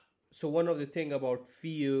So one of the thing about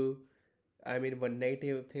fear, I mean, one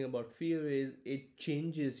negative thing about fear is it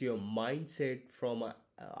changes your mindset from a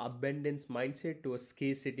abundance mindset to a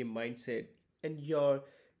scarcity mindset, and your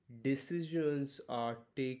decisions are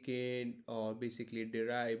taken or basically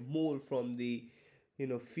derive more from the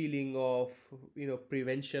feeling of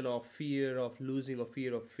prevention of fear of losing or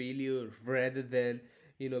fear of failure, rather than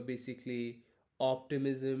basically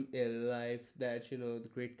optimism in life that the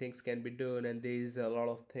great things can be done, and there is a lot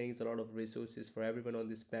of things, a lot of resources for everyone on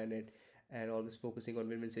this planet, and always focusing on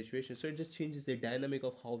win-win situations. So it just changes the dynamic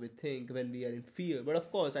of how we think when we are in fear. But of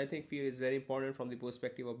course, I think fear is very important from the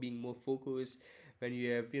perspective of being more focused. When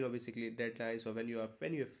you have basically deadlines, or when you have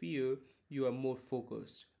fear, you are more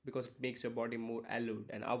focused because it makes your body more alert,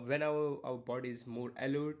 and when our body is more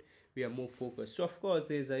alert, we are more focused. So of course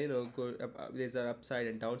there's a good there's an upside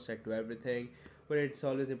and downside to everything, but it's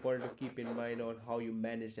always important to keep in mind on how you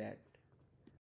manage that.